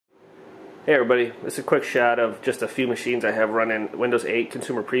Hey everybody, this is a quick shot of just a few machines I have running Windows 8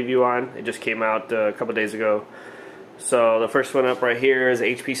 Consumer Preview on. It just came out a couple days ago. So the first one up right here is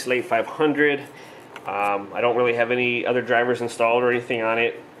HP Slate 500. I don't really have any other drivers installed or anything on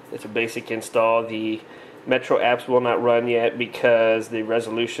it. It's a basic install. The Metro apps will not run yet because the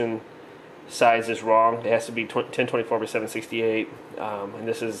resolution size is wrong. It has to be 1024 by 768, and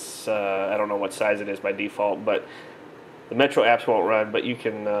this is I don't know what size it is by default, but the Metro apps won't run. But you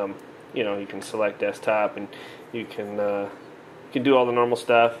can you can select desktop and you can do all the normal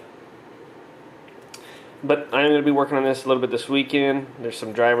stuff. But I'm going to be working on this a little bit this weekend. There's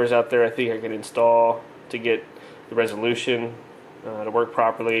some drivers out there I think I can install to get the resolution to work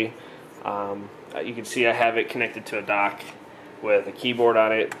properly. You can see I have it connected to a dock with a keyboard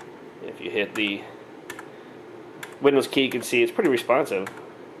on it. If you hit the Windows key, you can see it's pretty responsive.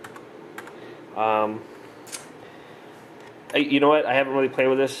 You know what? I haven't really played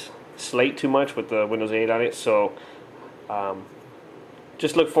with this Slate too much with the Windows 8 on it, so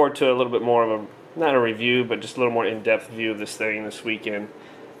just look forward to a little bit more of a, not a review, but just a little more in-depth view of this thing this weekend.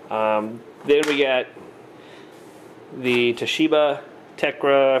 Then we got the Toshiba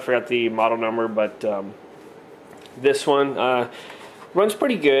Tecra, I forgot the model number, but this one runs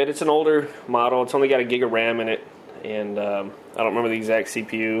pretty good. It's an older model. It's only got 1 gig of RAM in it, and I don't remember the exact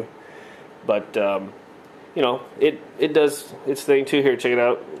CPU, but it does its thing too. Here, check it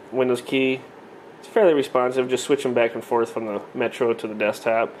out. Windows key. It's fairly responsive. Just switching back and forth from the Metro to the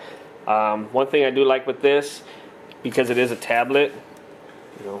desktop. One thing I do like with this, because it is a tablet,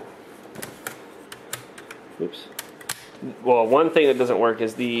 oops. Well, one thing that doesn't work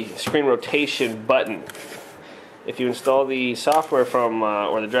is the screen rotation button. If you install the software from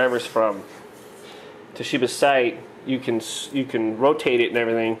or the drivers from Toshiba's site, you can rotate it and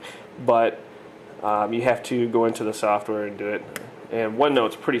everything, but you have to go into the software and do it. And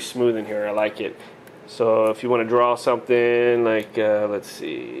OneNote's pretty smooth in here. I like it. So if you want to draw something like, let's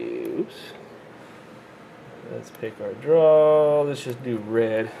see, oops. Let's pick our draw. Let's just do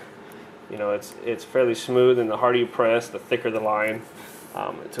red. It's fairly smooth, and the harder you press, the thicker the line.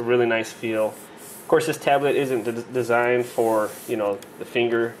 It's a really nice feel. Of course, this tablet isn't designed for the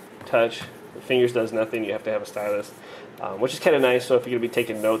finger touch. The fingers does nothing. You have to have a stylus, which is kind of nice. So if you're gonna be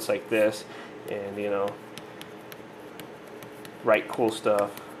taking notes like this, and write cool stuff.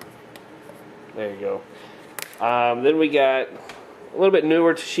 There you go. Then we got a little bit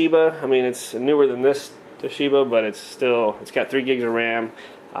newer Toshiba. I mean, it's newer than this Toshiba, but it's got 3 gigs of RAM.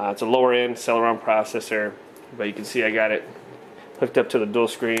 It's a lower end Celeron processor, but you can see I got it hooked up to the dual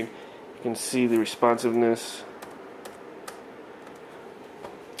screen. You can see the responsiveness.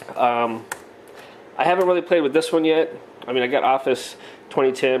 I haven't really played with this one yet. I mean, I got Office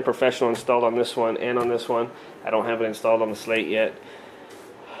 2010 Professional installed on this one and on this one. I don't have it installed on the Slate yet.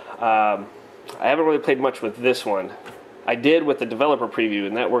 I haven't really played much with this one. I did with the developer preview,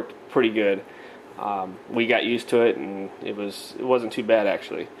 and that worked pretty good. We got used to it, and it wasn't too bad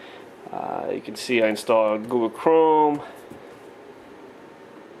actually. You can see I installed Google Chrome.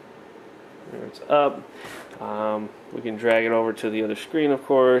 There it's up. We can drag it over to the other screen, of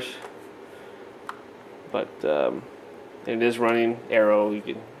course, but it is running Arrow.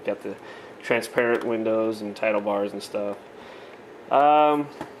 You got the transparent windows and title bars and stuff.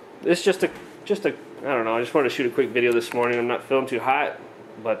 It's just a I don't know. I just wanted to shoot a quick video this morning. I'm not feeling too hot,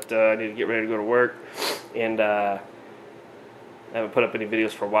 but I need to get ready to go to work, and I haven't put up any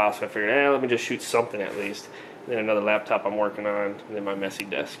videos for a while, so I figured, let me just shoot something at least. And then another laptop I'm working on, and then my messy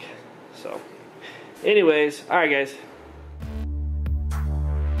desk. So, anyways, all right, guys.